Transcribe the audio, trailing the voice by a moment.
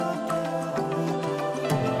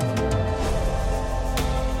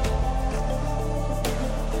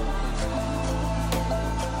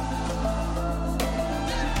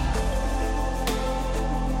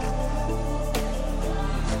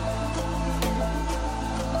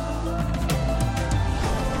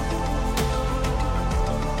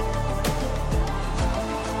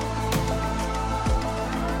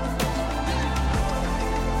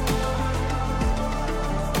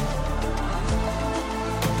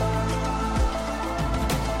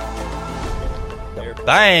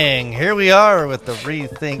Bang! Here we are with the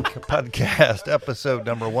Rethink podcast, episode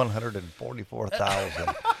number 144,000.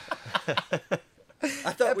 I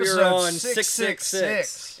thought we were Episode on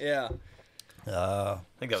 666. Yeah. I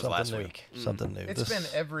think that was last week. Something new. It's been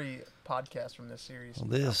every podcast from this series.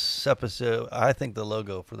 This episode, I think the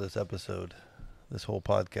logo for this episode, this whole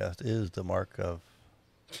podcast, is the mark of...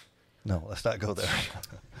 No, let's not go there.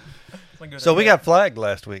 So we got flagged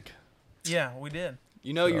last week. Yeah, we did.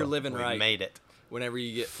 You know you're living We right made it. whenever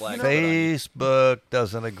you get flagged. Facebook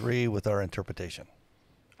doesn't agree with our interpretation.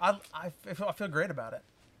 I feel great about it.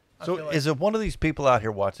 I So feel like- is it one of these people out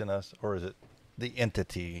here watching us, or is it the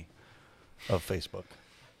entity of Facebook?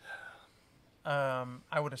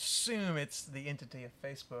 I would assume it's the entity of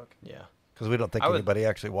Facebook. Yeah. Because we don't think I would- anybody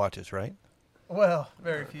actually watches, right? Well,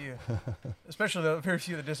 very few. Especially the very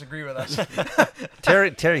few that disagree with us.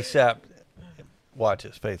 Terry Sapp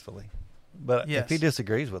watches faithfully, but Yes. if he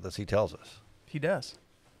disagrees with us, he tells us, He does.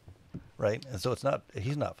 right? And so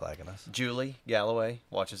he's not flagging us. Julie Galloway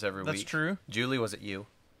watches every That's week. true. Julie, was it you?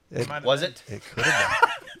 It, Might have Was been. it? it could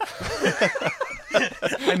have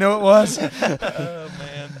I know it was. Oh,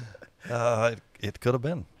 man. been. It could have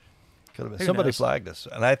been. Could have been. Who Somebody knows? flagged us,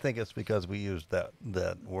 and I think it's because we used that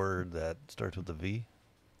word that starts with a V.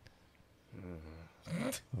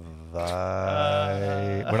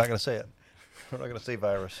 We're not going to say it. We're not going to say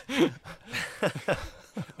virus.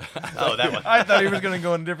 Oh, that one. I thought he was going to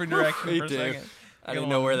go in a different direction Me for a too. second. I didn't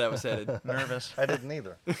know where that was headed. Nervous. I didn't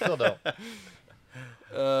either. Still don't.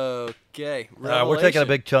 Okay. We're taking a Revelation.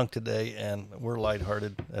 big chunk today, and we're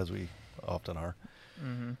lighthearted, as we often are.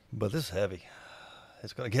 Mm-hmm. But this is heavy.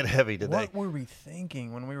 It's going to get heavy today. What were we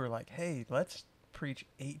thinking when we were like, hey, let's preach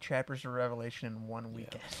 8 chapters of Revelation in one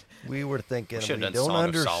weekend? We were thinking We should've we done don't Song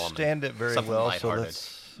of Solomon. understand it very Something well, so lighthearted.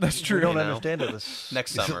 let's... That's We true. don't You know? understand it. Let's,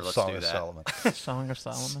 Next summer, let's Song do of that. Solomon. Song of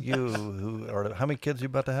Solomon. You, who are... How many kids you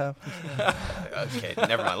about to have? Okay,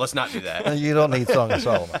 never mind. Let's not do that. You don't need Song of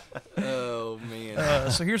Solomon. Oh, man.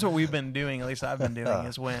 So here's what we've been doing, at least I've been doing,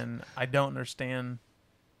 is when I don't understand,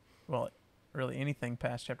 well, really anything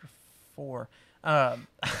past chapter 4,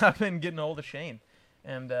 I've been getting a hold of Shane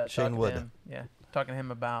and Shane talking Wood. to him, talking to him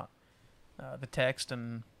about the text,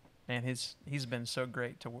 and he's been so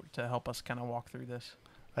great to help us kind of walk through this.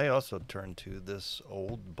 I also turned to this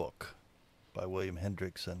old book by William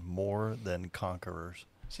Hendrickson, More Than Conquerors.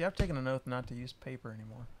 See, I've taken an oath not to use paper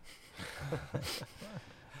anymore.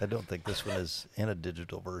 I don't think this one is in a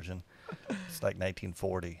digital version. It's like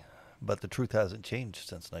 1940. But the truth hasn't changed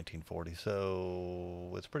since 1940,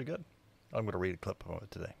 so it's pretty good. I'm going to read a clip from it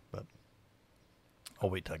today, but I'll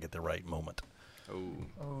wait till I get the right moment.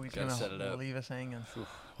 Oh, he's Gotta going set it to up. leave us hanging.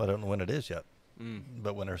 I don't know when it is yet, Mm.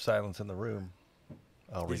 but when there's silence in the room,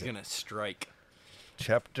 I'll read He's it. going to strike.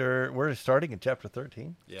 We're starting in chapter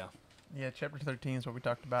 13. Yeah. Yeah, chapter 13 is what we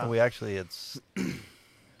talked about. And we actually,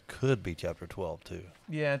 could be chapter 12 too,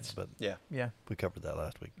 Yeah, it's, but Yeah. yeah. we covered that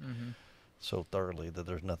last week Mm-hmm. so thoroughly that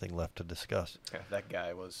there's nothing left to discuss. Yeah, that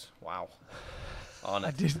guy was, wow, on I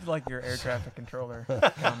it. did like your air traffic controller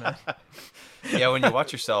comment. Yeah, when you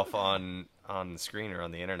watch yourself on the screen or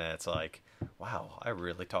on the internet, it's like, wow, I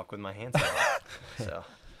really talk with my hands a lot. So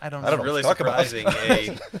I don't I don't know. know. really Talk about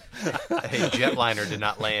surprising a jetliner did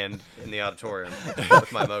not land in the auditorium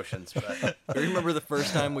with my motions. But I remember the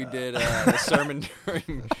first time we did a sermon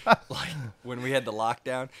during, like, when we had the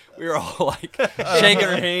lockdown. We were all, like, shaking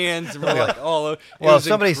our hands. And we're like, it Well, was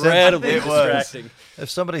somebody said incredibly it was. distracting. If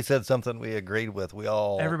somebody said something we agreed with, we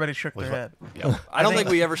all... Everybody shook was their like- head. yeah, I don't think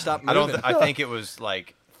we ever stopped I moving. don't. I think it was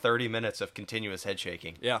like 30 minutes of continuous head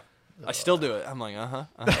shaking. Yeah. I still do it. I'm like,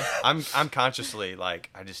 I'm consciously like,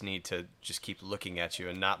 I just need to just keep looking at you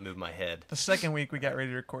and not move my head. The second week we got ready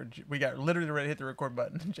to record, we got literally ready to hit the record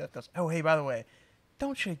button. And Jeff goes, "Oh, hey, by the way,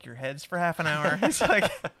 don't shake your heads for half an hour." It's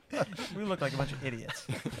like we look like a bunch of idiots.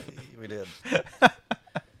 We did.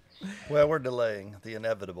 Well, we're delaying the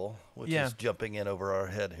inevitable, which Yeah. is jumping in over our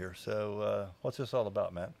head here. So what's this all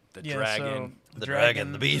about, Matt? the Yeah, dragon. so The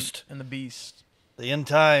dragon, the beast. and the beast. The end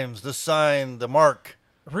times, the sign, the mark.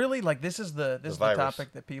 Really, like this is the virus.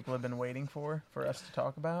 topic that people have been waiting for us to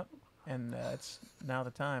talk about, and it's now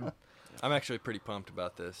the time. I'm actually pretty pumped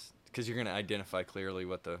about this because you're going to identify clearly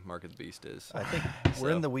what the Mark of the Beast is. I think we're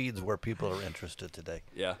So- in the weeds where people are interested today.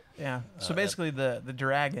 Yeah. Yeah. So basically, the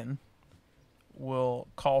dragon will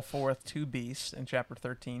call forth 2 beasts in chapter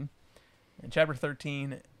 13. In chapter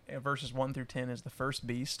 13, verses 1 through 10 is the first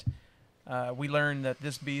beast. We learn that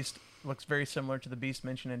this beast looks very similar to the beast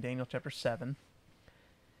mentioned in Daniel chapter 7.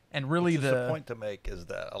 And really the point to make is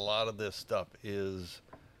that a lot of this stuff is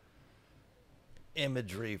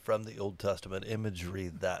imagery from the Old Testament, imagery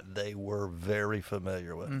that they were very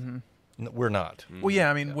familiar with. Mm-hmm. We're not. Well, yeah,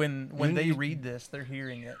 I mean, when they read this, they're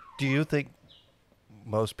hearing it. Do you think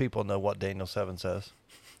most people know what Daniel 7 says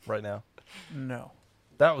right now? No.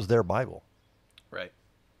 That was their Bible. Right.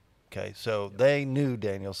 Okay, so they knew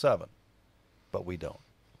Daniel 7, but we don't.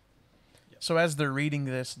 So as they're reading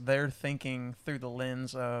this, they're thinking through the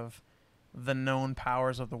lens of the known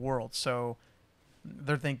powers of the world. So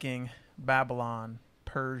they're thinking Babylon,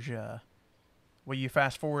 Persia. Well, you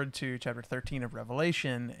fast forward to chapter 13 of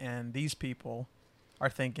Revelation, and these people are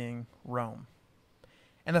thinking Rome.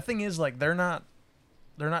 And the thing is, like, they're not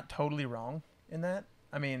totally wrong in that.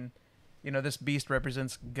 I mean, you know, this beast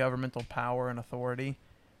represents governmental power and authority.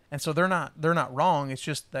 And so they're not wrong. It's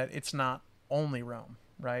just that it's not only Rome,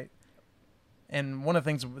 right? And one of the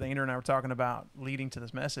things that Andrew and I were talking about leading to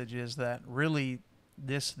this message is that really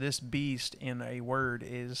this beast in a word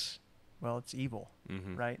is, well, it's evil,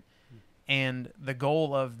 right? And the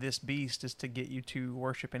goal of this beast is to get you to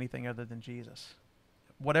worship anything other than Jesus,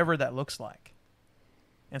 whatever that looks like.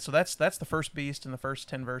 And so that's the first beast in the first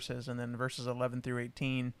 10 verses, and then verses 11 through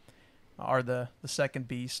 18 are the second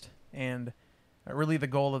beast. And really the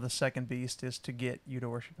goal of the second beast is to get you to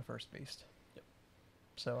worship the first beast.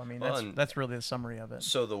 So I mean, that's really the summary of it.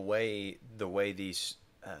 So the way these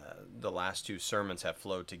the last two sermons have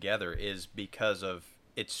flowed together is because of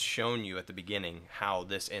it's shown you at the beginning how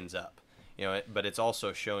this ends up, you know. But it's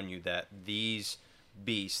also shown you that these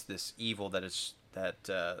beasts, this evil that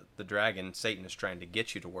the dragon Satan is trying to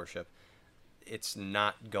get you to worship, it's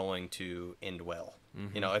not going to end well.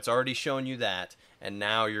 You know, it's already shown you that, and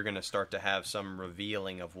now you're going to start to have some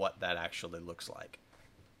revealing of what that actually looks like.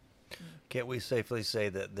 Can't we safely say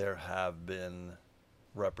that there have been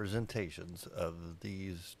representations of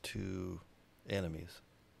these two enemies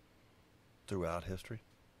throughout history?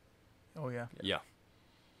 Oh, yeah. Yeah.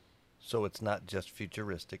 So it's not just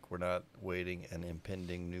futuristic. We're not waiting an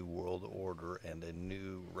impending new world order and a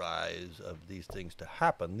new rise of these things to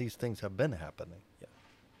happen. These things have been happening. Yeah.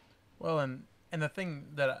 Well, and the thing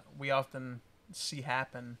that we often see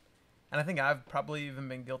happen, and I think I've probably even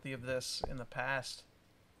been guilty of this in the past,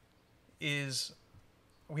 is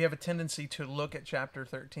we have a tendency to look at chapter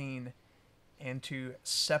 13 and to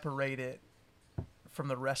separate it from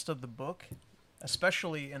the rest of the book,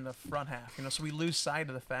 especially in the front half. You know, so we lose sight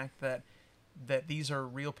of the fact that these are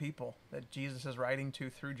real people that Jesus is writing to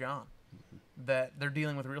through John, that they're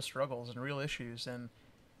dealing with real struggles and real issues. And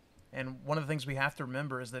one of the things we have to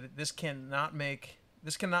remember is that this cannot mean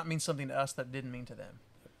something to us that didn't mean to them.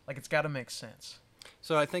 Like, it's got to make sense.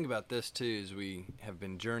 So I think about this too as we have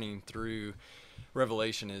been journeying through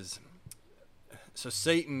Revelation is, so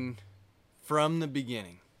Satan from the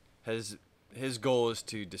beginning his goal is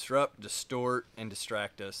to disrupt, distort, and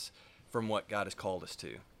distract us from what God has called us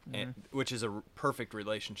to, and which is a perfect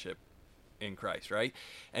relationship in Christ, right?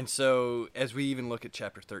 And so as we even look at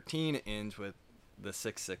chapter 13, it ends with the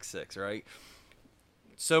 666, right?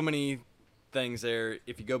 So many things there.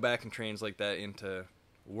 If you go back and translate that into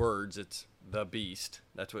words, it's the beast.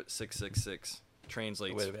 That's what 666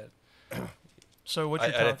 translates. Wait a minute. So what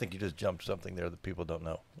you're I think you just jumped something there that people don't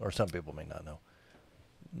know, or some people may not know.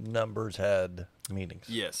 Numbers had meanings.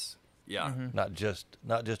 Yes. Yeah. Not just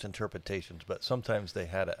interpretations, but sometimes they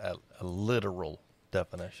had a literal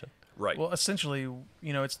definition. Right. Well, essentially,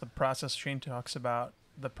 you know, it's the process Shane talks about,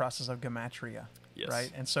 the process of gematria, Yes.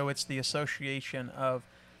 right? And so it's the association of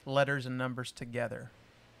letters and numbers together.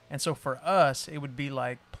 And so for us, it would be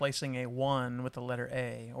like placing a 1 with the letter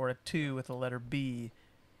A or a 2 with the letter B,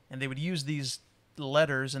 and they would use these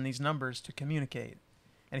letters and these numbers to communicate.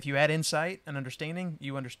 And if you had insight and understanding,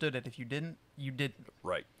 you understood it. If you didn't, you didn't.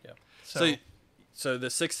 Right. Yeah. So the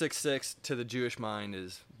 666 to the Jewish mind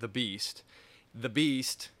is the beast. The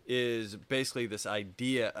beast is basically this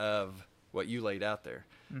idea of what you laid out there.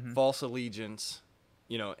 False allegiance,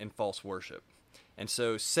 you know, and false worship. And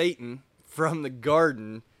so Satan from the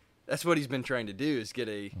garden, that's what he's been trying to do, is get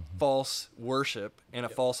a false worship and a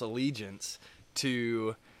false allegiance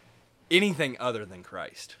to anything other than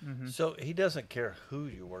Christ. So he doesn't care who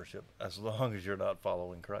you worship as long as you're not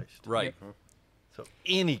following Christ. Right. So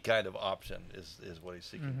any kind of option is what he's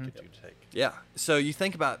seeking to get you to take. Yeah. So you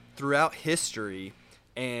think about throughout history,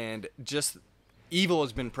 and just evil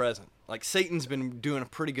has been present. Like Satan's been doing a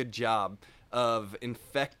pretty good job of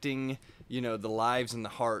infecting, you know, the lives and the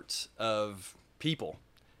hearts of people.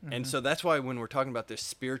 And so that's why when we're talking about this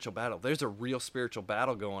spiritual battle, there's a real spiritual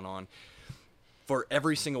battle going on for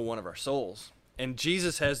every single one of our souls. And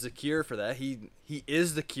Jesus has the cure for that. He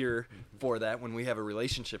is the cure for that when we have a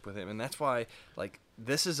relationship with him. And that's why, like,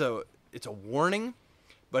 this is it's a warning,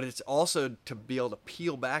 but it's also to be able to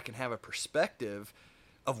peel back and have a perspective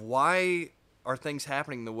of why are things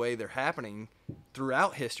happening the way they're happening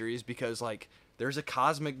throughout history is because, like, there's a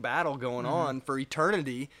cosmic battle going on for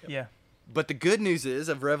eternity. Yeah. But the good news is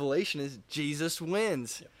of Revelation is Jesus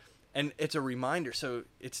wins. Yep. And it's a reminder. So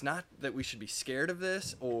it's not that we should be scared of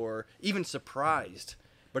this or even surprised,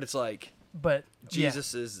 but it's like But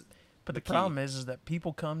Jesus is But the key. problem is that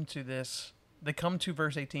people come to this, they come to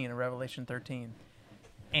verse 18 of Revelation 13,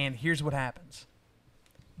 and here's what happens.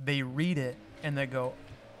 They read it, and they go,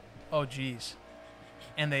 oh, geez.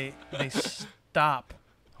 And they stop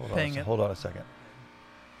paying it. Hold on a second.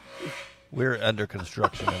 We're under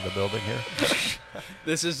construction in the building here.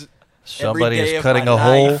 This is Somebody every day is of cutting my a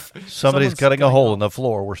hole. life. Somebody's Someone's cutting a cutting hole a- in the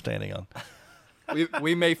floor we're standing on.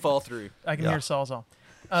 we may fall through. I can Yeah. hear Sawzall.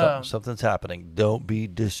 Something's happening. Don't be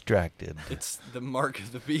distracted. It's the mark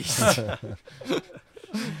of the beast. I'm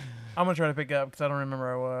going to try to pick up because I don't remember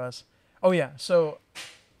where I was. Oh, yeah. So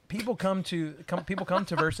people come to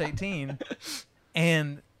verse 18,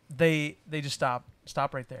 and they just stop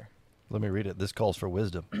right there. Let me read it. This calls for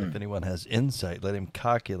wisdom. If anyone has insight, let him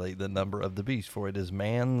calculate the number of the beast, for it is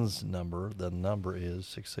man's number. The number is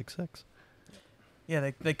 666.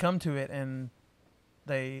 Yeah, they come to it, and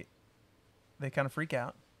they kind of freak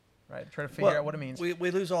out, right? Try to figure out what it means. We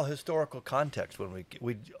lose all historical context when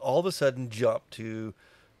we all of a sudden jump to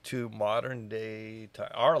modern day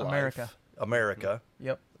our America. life, America,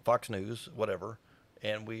 Yep. Fox News, whatever,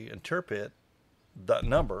 and we interpret that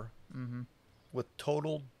number with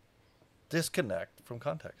total disconnect from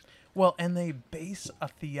context. Well, and they base a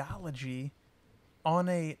theology on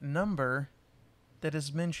a number that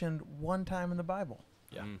is mentioned one time in the Bible.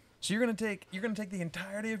 Yeah. So you're gonna take the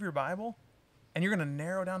entirety of your Bible, and you're gonna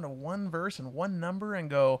narrow down to one verse and one number and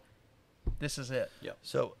go, this is it. Yep.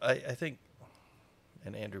 So I think,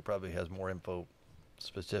 and Andrew probably has more info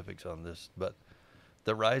specifics on this, but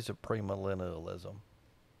the rise of premillennialism,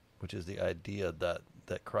 which is the idea that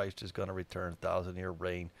Christ is going to return, 1,000-year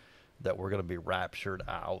reign, that we're going to be raptured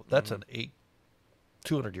out. That's an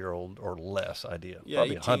 200-year-old or less idea. Yeah,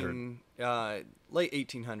 Probably 100. Late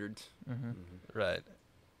 1800s. Right.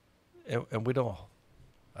 And we don't,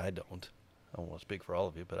 I don't want to speak for all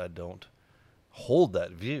of you, but I don't hold that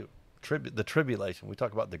view. The tribulation, we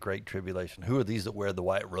talk about the great tribulation. Who are these that wear the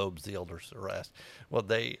white robes, the elders are asked? Well,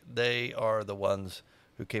 they are the ones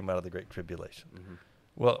who came out of the great tribulation.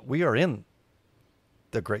 Well, we are in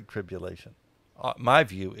the great tribulation. My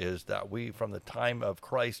view is that we, from the time of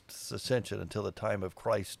Christ's ascension until the time of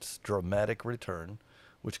Christ's dramatic return,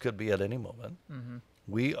 which could be at any moment,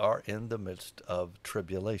 we are in the midst of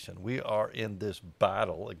tribulation. We are in this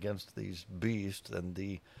battle against these beasts and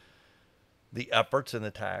the efforts and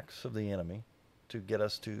attacks of the enemy to get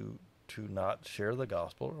us to not share the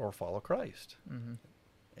gospel or follow Christ.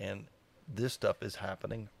 And this stuff is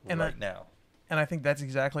happening right now. And I think that's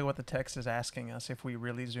exactly what the text is asking us if we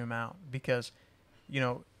really zoom out, because,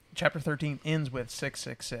 chapter 13 ends with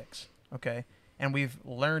 666, okay? And we've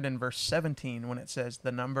learned in verse 17 when it says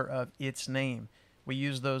the number of its name. We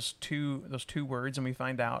use those two words, and we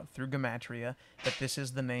find out through Gematria that this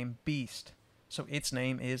is the name beast. So its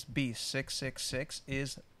name is beast. 666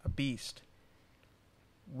 is a beast.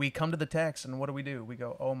 We come to the text, and what do? We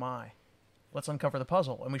go, oh my, let's uncover the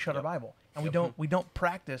puzzle, and we shut our Bible, and we don't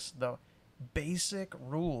practice the basic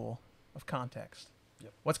rule of context.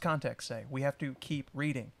 What's context say? We have to keep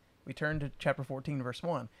reading. We turn to chapter 14, verse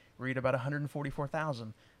 1. Read about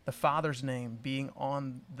 144,000. The Father's name being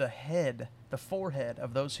on the head, the forehead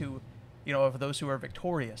of those who are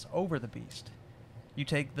victorious over the beast. You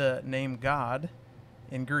take the name God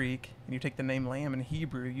in Greek, and you take the name Lamb in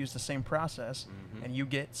Hebrew, you use the same process, and you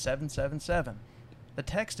get 777. The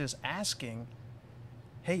text is asking,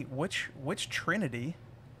 hey, which Trinity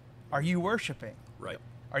are you worshiping? Right.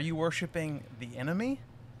 Are you worshiping the enemy?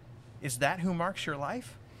 Is that who marks your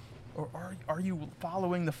life? Or are you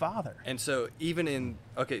following the Father? And so even in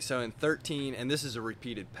 13, and this is a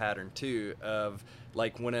repeated pattern too, of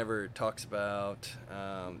like whenever it talks about,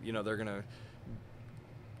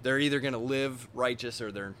 they're either going to live righteous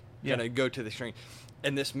or they're going to go to the extreme.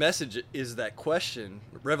 And this message is that question.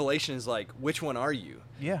 Revelation is like, which one are you?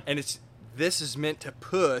 Yeah. And this is meant to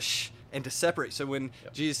push and to separate. So when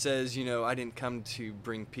Jesus says, I didn't come to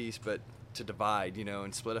bring peace, but to divide,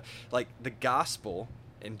 and split up, like the gospel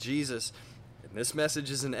and Jesus, and this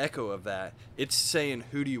message is an echo of that. It's saying,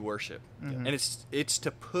 who do you worship? And it's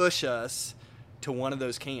to push us to one of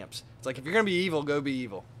those camps. It's like, if you're going to be evil, go be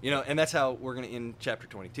evil, and that's how we're going to end chapter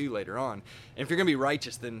 22 later on. And if you're going to be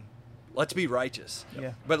righteous, then let's be righteous.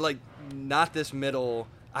 Yeah. But like, not this middle,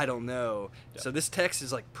 I don't know. So this text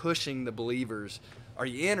is like pushing the believers. Are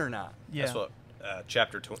you in or not? Yeah. That's what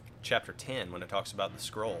chapter 10, when it talks about the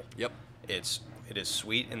scroll. Yep. it is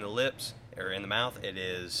sweet in the lips or in the mouth. It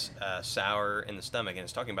is sour in the stomach, and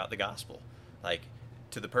it's talking about the gospel. Like,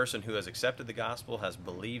 to the person who has accepted the gospel, has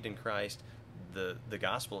believed in Christ, the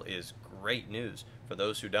gospel is great news. For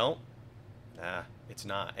those who don't, it's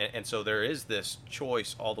not. And so there is this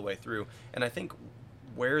choice all the way through. And I think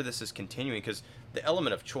where this is continuing, because the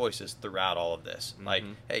element of choice is throughout all of this. Mm-hmm. Like,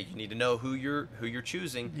 hey, you need to know who you're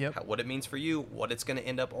choosing, Yep. what it means for you, what it's going to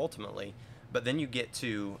end up ultimately. But then you get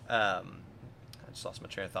to, I just lost my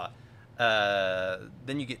train of thought.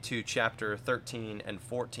 Then you get to chapter 13 and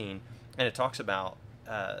 14, and it talks about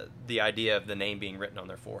the idea of the name being written on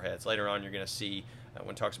their foreheads. Later on, you're going to see when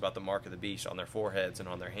it talks about the mark of the beast on their foreheads and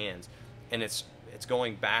on their hands. And it's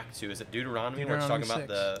going back to, is it Deuteronomy where it's talking about 6.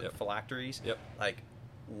 the Yep. phylacteries? Yep. Like,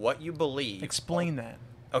 what you believe. Explain that.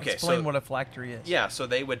 Okay, Explain so- what a phylactery is. Yeah, so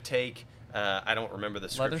they would take, I don't remember the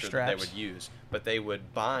Leather scripture that they straps. would use, but they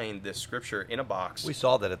would bind this scripture in a box. We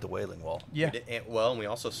saw that at the Wailing Wall. Yeah. And we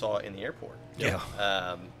also saw it in the airport. Yeah.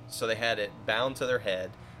 So they had it bound to their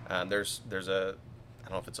head. There's a, I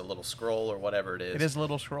don't know if it's a little scroll or whatever it is. It is a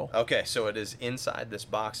little scroll. Okay, so it is inside this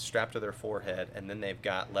box strapped to their forehead, and then they've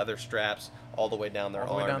got leather straps all the way down their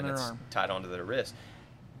All the way arm, down and their it's arm. tied onto their wrist.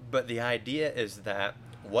 But the idea is that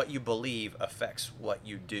what you believe affects what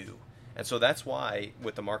you do. And so that's why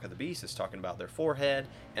with the mark of the beast, it's talking about their forehead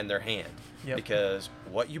and their hand. Yep. Because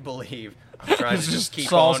what you believe, I'm trying to It's just just keep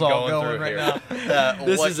Saul's on all going going through right here.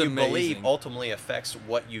 This what is you amazing. believe ultimately affects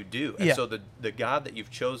what you do. And Yeah. so the God that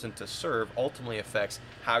you've chosen to serve ultimately affects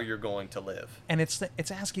how you're going to live. And it's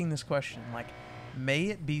asking this question, like, may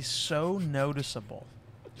it be so noticeable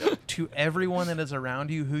to everyone that is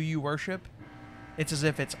around you who you worship, it's as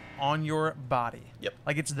if it's on your body. Yep.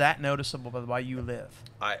 Like, it's that noticeable by the way you live.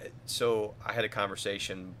 So I had a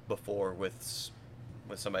conversation before with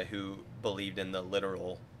somebody who believed in the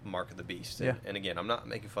literal mark of the beast. Yeah. And again, I'm not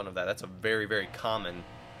making fun of that. That's a very, very common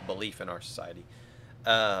belief in our society.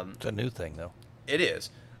 It's a new thing, though. It is,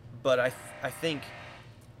 but I think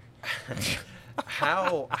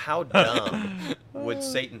how dumb would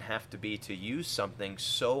Satan have to be to use something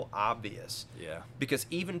so obvious? Yeah. Because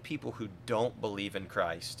even people who don't believe in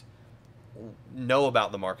Christ know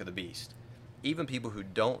about the mark of the beast. Even people who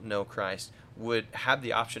don't know Christ would have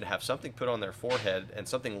the option to have something put on their forehead and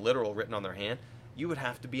something literal written on their hand. You would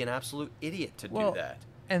have to be an absolute idiot to do that.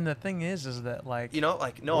 And the thing is that, like, You know,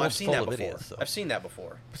 like, no, The I've world's seen full that of before. idiots, though. I've seen that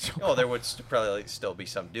before. So Oh, there would probably still be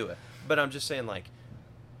some do it. But I'm just saying, like,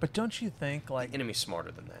 but don't you think, like, the enemy's smarter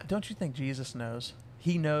than that. don't you think Jesus knows?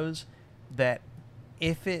 He knows that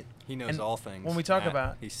if it. He knows and all things, When we talk Matt.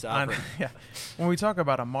 about, He's I know, sovereign. yeah. When we talk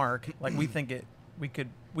about a mark, like, we think it,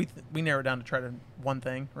 we narrow it down to try to one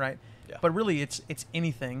thing, right? Yeah. But really, it's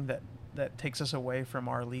anything that takes us away from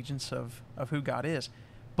our allegiance of who God is.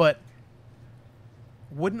 But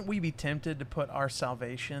wouldn't we be tempted to put our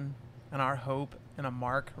salvation and our hope in a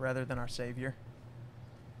mark rather than our Savior?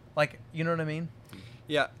 Like, you know what I mean?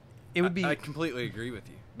 Yeah, It would be. I completely agree with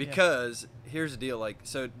you because here's the deal. Like,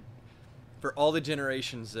 so for all the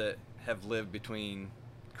generations that have lived between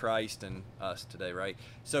Christ and us today, right?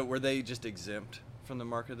 So were they just exempt from the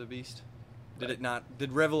mark of the beast? Did Right. it not?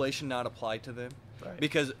 Did Revelation not apply to them? Right.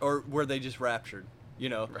 Because, or were they just raptured? You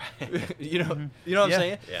know, Right. you know, Mhm. you know what Yeah. I'm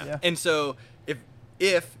saying? Yeah. And so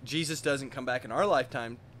if Jesus doesn't come back in our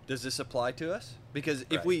lifetime, does this apply to us? Because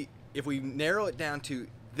if Right. we narrow it down to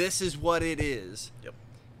this is what it is Yep.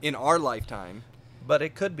 in our lifetime, But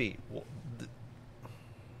it could be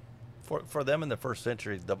for them in the first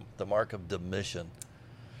century, the mark of Domitian.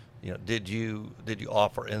 You know, did you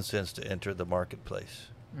offer incense to enter the marketplace?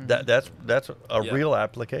 Mhm. That's a Yeah. real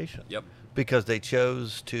application. Yep. Because they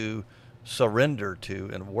chose to surrender to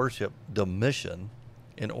and worship Domitian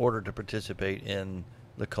in order to participate in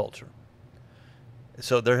the culture.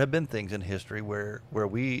 So there have been things in history where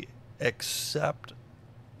we accept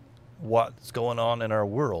what's going on in our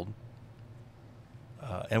world,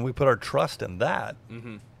 and we put our trust in that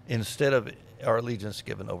mm-hmm. instead of our allegiance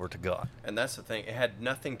given over to God. And that's the thing. It had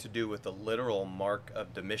nothing to do with the literal mark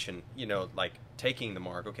of Domitian, you know, like taking the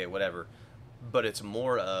mark, okay, whatever. But it's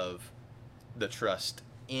more of the trust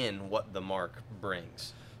in what the mark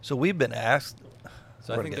brings. So we've been asked. So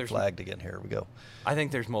we're I gonna think get there's flagged again. Here we go. I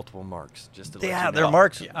think there's multiple marks. Just to let Yeah, you they're know.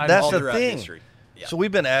 marks. Yeah. That's All the throughout thing. history. Yeah. So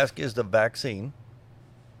we've been asked, is the vaccine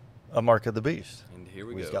a mark of the beast? And here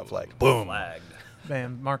we We go. just got flagged. Boom. Flagged.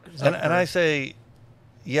 Man, Mark. And I Zuckerberg. say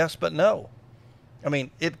yes, but no. I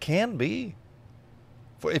mean, it can be.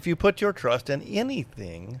 For if you put your trust in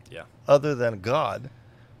anything Yeah. other than God,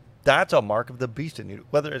 that's a mark of the beast in you,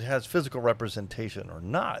 whether it has physical representation or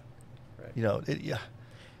not. Right. You know, yeah.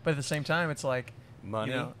 But at the same time, it's like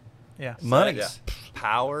Money. You know, yeah. Money. Sex,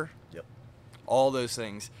 power. Yep. all those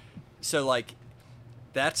things. So like,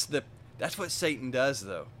 that's what Satan does,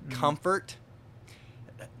 though. Comfort.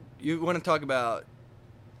 You want to talk about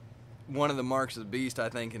one of the marks of the beast, I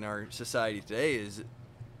think, in our society today is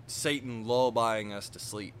Satan lullabying us to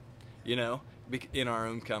sleep, in our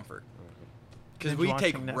own comfort. Because we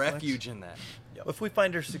take Binge-watching Netflix. refuge in that. If we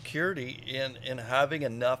find our security in having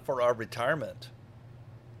enough for our retirement,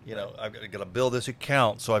 I've got to build this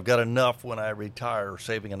account so I've got enough when I retire, or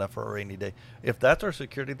saving enough for a rainy day. If that's our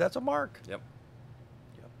security, that's a mark. Yep.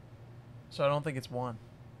 So I don't think it's one.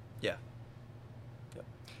 Yeah.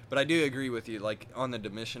 But I do agree with you, like, on the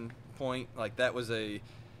Domitian point, like, that was it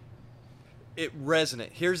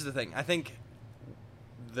resonates. Here's the thing. I think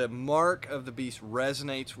the mark of the beast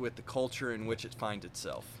resonates with the culture in which it finds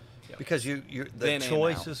itself. Because the Then and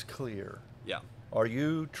choice now. is clear. Yeah. Are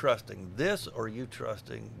you trusting this, or are you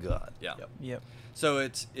trusting God? Yeah. Yep. So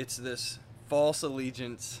it's this false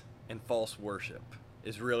allegiance and false worship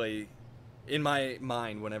is really, in my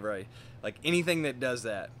mind, whenever I, like, anything that does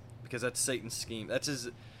that, because that's Satan's scheme. That's his,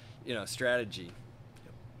 strategy.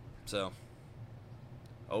 So,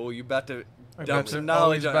 you about to dump some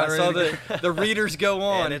knowledge on. I saw the readers go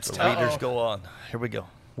on. And it's The tough. readers go on. Here we go.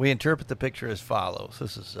 We interpret the picture as follows.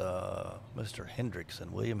 This is Mr.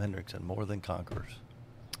 Hendrickson, William Hendrickson, More Than Conquerors.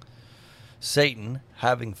 Satan,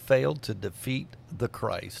 having failed to defeat the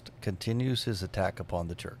Christ, continues his attack upon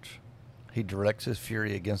the church. He directs his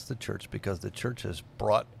fury against the church because the church has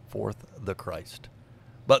brought forth the Christ.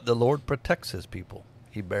 But the Lord protects his people.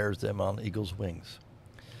 He bears them on eagle's wings.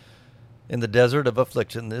 In the desert of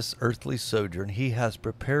affliction, this earthly sojourn, he has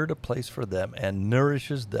prepared a place for them and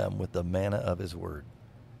nourishes them with the manna of his word.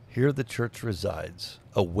 Here the church resides,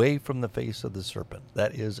 away from the face of the serpent,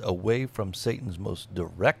 that is, away from Satan's most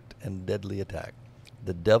direct and deadly attack.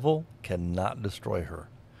 The devil cannot destroy her.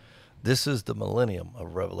 This is the millennium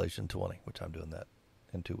of Revelation 20, which I'm doing that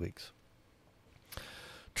in 2 weeks.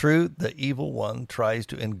 True, the evil one tries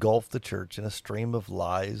to engulf the church in a stream of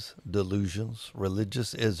lies, delusions,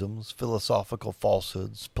 religious isms, philosophical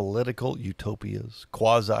falsehoods, political utopias,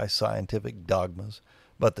 quasi-scientific dogmas,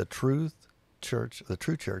 but the true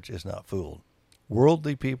church is not fooled.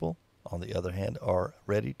 Worldly people, on the other hand, are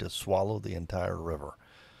ready to swallow the entire river.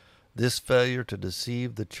 This failure to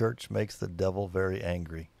deceive the church makes the devil very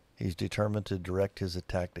angry. He's determined to direct his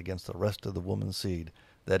attack against the rest of the woman's seed,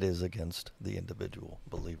 that is, against the individual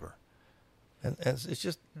believer. And it's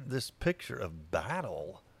just this picture of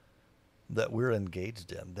battle that we're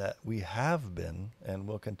engaged in, that we have been and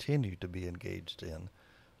will continue to be engaged in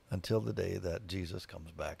until the day that Jesus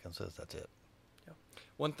comes back and says, that's it.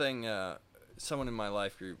 One thing, someone in my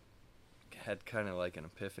life group had kind of like an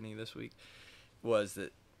epiphany this week, was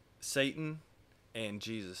that Satan and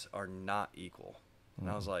Jesus are not equal.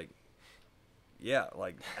 And I was like, yeah,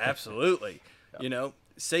 like, absolutely.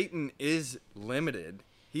 Satan is limited.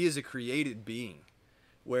 He is a created being,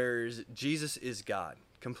 whereas Jesus is God,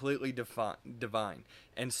 completely divine.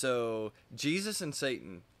 And so Jesus and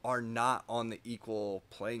Satan are not on the equal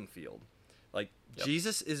playing field. Like,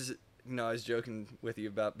 Jesus is, I was joking with you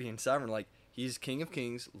about being sovereign. Like, he's King of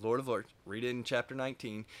Kings, Lord of Lords. Read it in chapter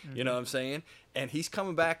 19. You know what I'm saying? And he's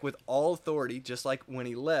coming back with all authority, just like when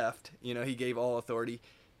he left, he gave all authority.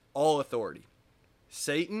 All authority.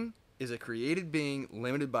 Satan is a created being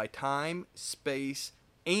limited by time, space,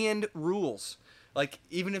 and rules. Like,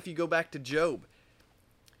 even if you go back to Job,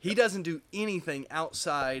 he doesn't do anything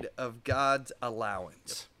outside of God's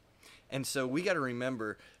allowance. And so we got to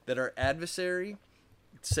remember that our adversary,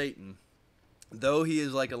 Satan, though he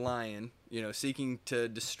is like a lion, seeking to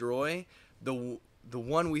destroy, the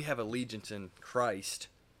one we have allegiance in, Christ,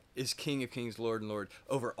 is King of Kings, Lord and Lord,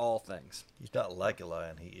 over all things. He's not like a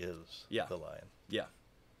lion, he is the lion. Yeah,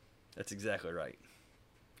 that's exactly right.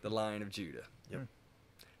 The Lion of Judah. Yep.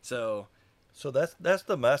 So that's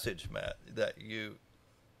the message, Matt, that you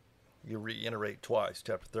reiterate twice,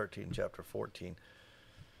 chapter 13, chapter 14.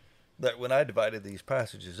 That when I divided these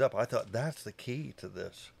passages up, I thought that's the key to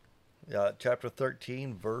this. Chapter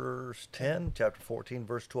 13, verse 10, chapter 14,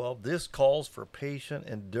 verse 12. This calls for patient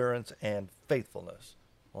endurance and faithfulness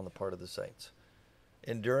on the part of the saints.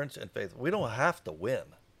 Endurance and faith. We don't have to win.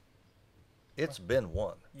 It's been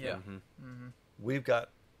won. Yeah. We've got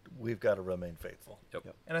to remain faithful.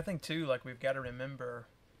 Yep. And I think, too, like, we've got to remember,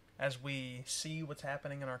 as we see what's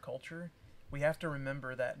happening in our culture, we have to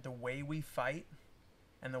remember that the way we fight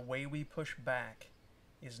and the way we push back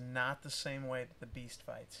is not the same way that the beast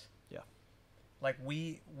fights. Yeah. Like,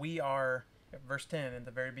 we are, verse 10, in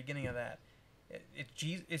the very beginning of that,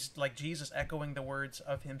 it's like Jesus echoing the words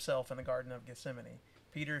of himself in the Garden of Gethsemane.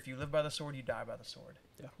 Peter, if you live by the sword, you die by the sword.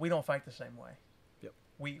 Yeah. We don't fight the same way. Yep.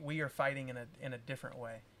 We are fighting in a different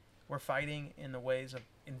way. We're fighting in the ways of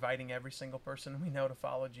inviting every single person we know to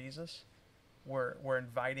follow Jesus. We're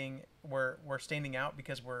inviting, we're standing out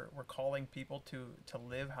because we're calling people to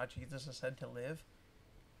live how Jesus has said to live.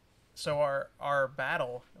 So our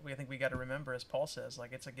battle, I think we got to remember, as Paul says,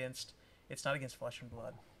 like it's not against flesh and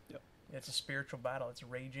blood. Yep. It's a spiritual battle. It's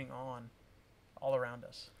raging on all around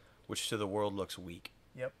us. Which to the world looks weak.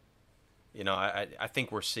 Yep. You know, I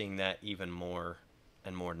think we're seeing that even more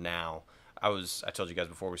and more now. I told you guys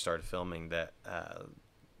before we started filming that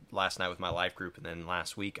last night with my life group, and then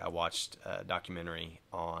last week I watched a documentary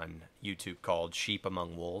on YouTube called Sheep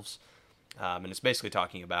Among Wolves, and it's basically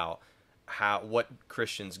talking about what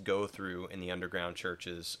Christians go through in the underground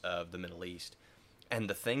churches of the Middle East. And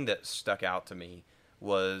the thing that stuck out to me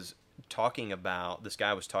was this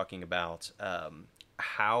guy was talking about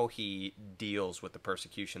how he deals with the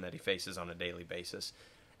persecution that he faces on a daily basis,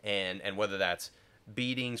 and whether that's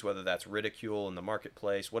beatings, whether that's ridicule in the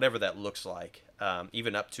marketplace, whatever that looks like,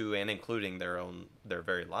 even up to and including their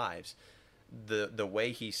very lives. The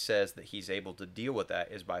way he says that he's able to deal with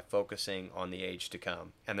that is by focusing on the age to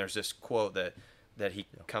come. And there's this quote that he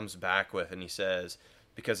comes back with, and he says,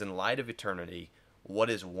 because in light of eternity, what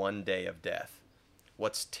is one day of death?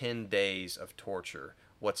 What's 10 days of torture?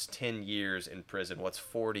 What's 10 years in prison? What's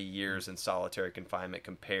 40 years in solitary confinement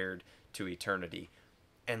compared to eternity?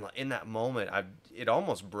 And in that moment, it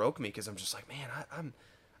almost broke me, because I'm just like, man,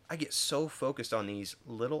 I get so focused on these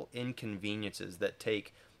little inconveniences that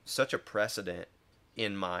take such a precedent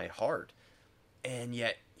in my heart. And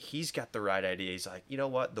yet he's got the right idea. He's like, you know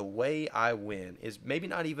what? The way I win is maybe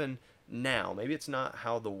not even now. Maybe it's not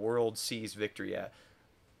how the world sees victory at,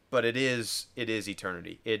 but it is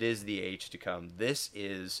eternity. It is the age to come. This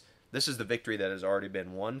is the victory that has already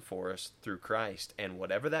been won for us through Christ. And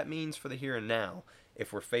whatever that means for the here and now,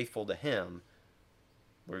 if we're faithful to him,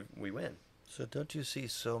 we win. So don't you see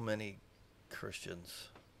so many Christians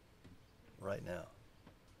right now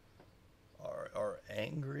are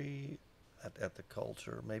angry at the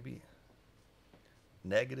culture, maybe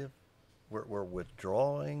negative? We're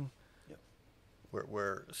withdrawing. Yep.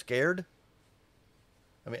 We're scared.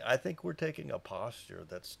 I mean, I think we're taking a posture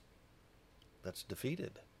that's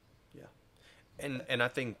defeated. Yeah. And I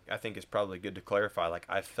think it's probably good to clarify, like,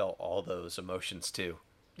 I felt all those emotions too.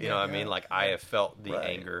 You know what I mean? Like, I have felt the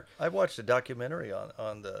anger. I watched a documentary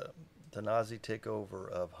on the Nazi takeover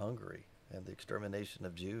of Hungary and the extermination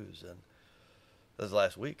of Jews, and that was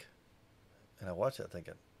last week. And I watched that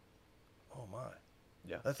thinking, oh my.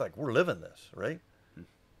 Yeah. That's like, we're living this, right?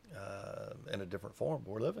 In a different form.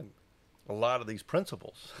 We're living a lot of these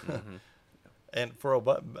principles. Mm-hmm. And for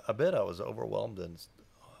a bit, I was overwhelmed and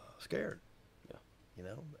scared. Yeah. You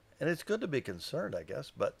know? And it's good to be concerned, I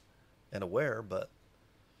guess, and aware, but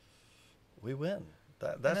we win.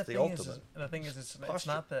 That's the ultimate. And the thing is, it's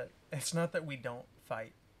not that we don't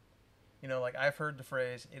fight. You know, like, I've heard the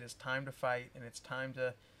phrase, it is time to fight and it's time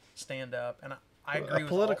to stand up. And I agree. A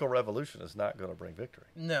political revolution is not going to bring victory.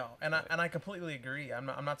 No, and I completely agree. I'm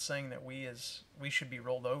not saying that we should be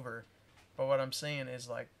rolled over, but what I'm saying is,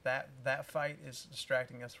 like, that fight is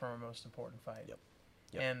distracting us from our most important fight. Yep.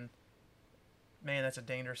 And man, that's a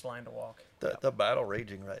dangerous line to walk. The battle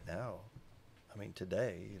raging right now, I mean,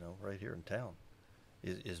 today, you know, right here in town,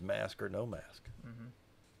 is mask or no mask,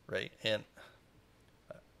 right? And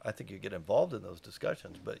I think you get involved in those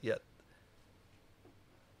discussions, but yet,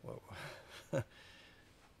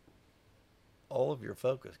 all of your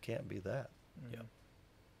focus can't be that. Mm-hmm. Yeah.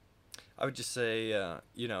 I would just say,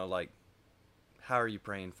 you know, like, how are you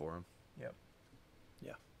praying for him? Yep.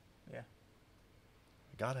 Yeah. Yeah.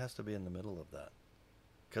 God has to be in the middle of that,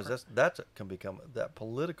 because that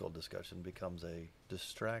political discussion becomes a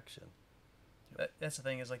distraction. That's the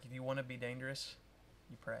thing, is, like, if you want to be dangerous,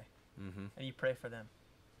 you pray. Mm-hmm. And you pray for them.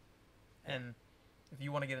 And if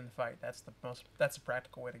you want to get in the fight, that's the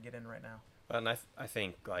practical way to get in right now. And I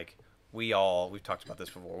think, like, we've talked about this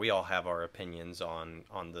before. We all have our opinions on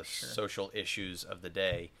the social issues of the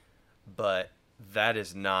day, but that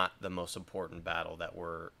is not the most important battle that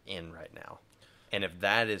we're in right now. And if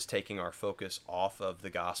that is taking our focus off of the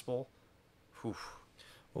gospel,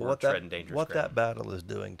 we're treading dangerous ground. That battle is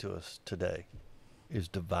doing to us today is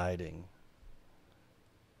dividing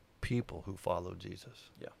people who follow Jesus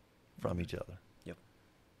from each other. Yep.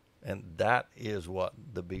 And that is what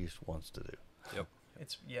the beast wants to do. Yep.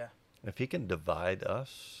 If he can divide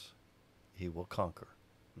us, he will conquer.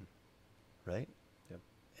 Right? Yep.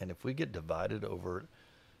 And if we get divided over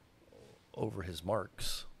his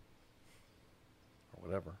marks or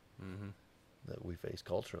whatever that we face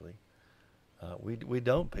culturally, we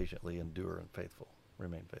don't patiently endure and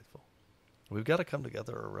remain faithful. We've got to come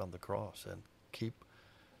together around the cross and keep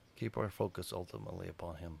our focus ultimately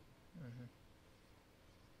upon him. Mm-hmm.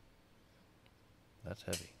 That's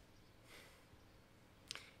heavy.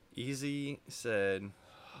 Easy said,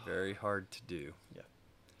 very hard to do. Yeah.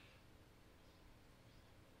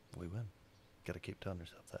 We win. Got to keep telling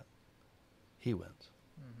yourself that. He wins.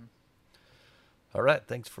 Mm-hmm. All right.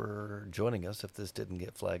 Thanks for joining us. If this didn't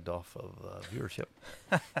get flagged off of viewership,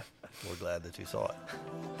 we're glad that you saw it.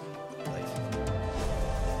 Thanks.